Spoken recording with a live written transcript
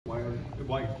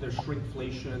there's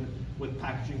shrinkflation with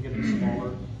packaging getting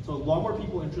smaller. So a lot more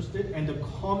people interested, and the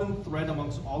common thread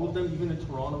amongst all of them, even in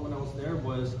Toronto when I was there,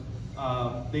 was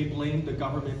they blamed the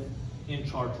government in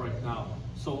charge right now.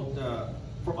 So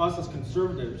for us as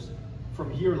conservatives,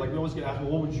 from here, like we always get asked,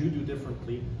 well, what would you do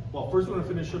differently? Well, first we're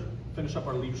going to finish up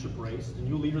our leadership race. The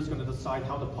new leader is going to decide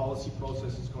how the policy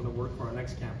process is going to work for our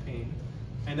next campaign.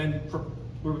 And then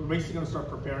we're basically going to start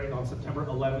preparing on September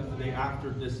 11th, the day after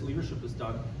this leadership is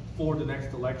done, for the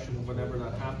next election, whenever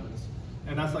that happens.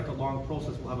 And that's like a long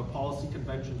process. We'll have a policy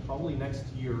convention probably next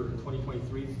year in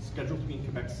 2023. It's scheduled to be in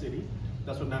Kmiec City.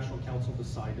 That's what National Council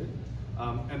decided.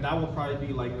 And that will probably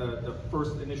be like the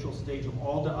first initial stage of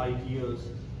all the ideas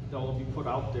that will be put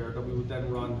out there that we would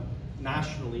then run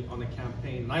nationally on a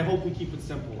campaign. And I hope we keep it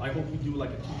simple. I hope we do like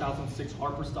a 2006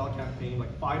 Harper style campaign,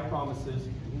 like 5 promises,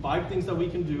 5 things that we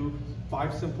can do,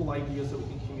 5 simple ideas that we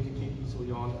can communicate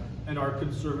easily on, and our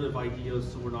conservative ideas,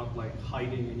 so we're not like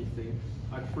hiding anything.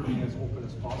 I prefer being as open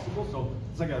as possible. So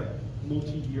it's like a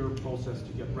multi-year process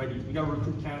to get ready. We got to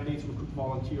recruit candidates, recruit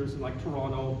volunteers in like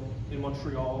Toronto, in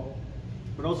Montreal,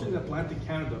 but also in Atlantic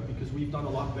Canada, because we've done a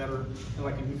lot better in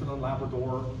like in Newfoundland,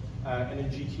 Labrador, and in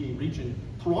GTA region.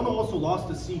 Toronto also lost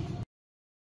a seat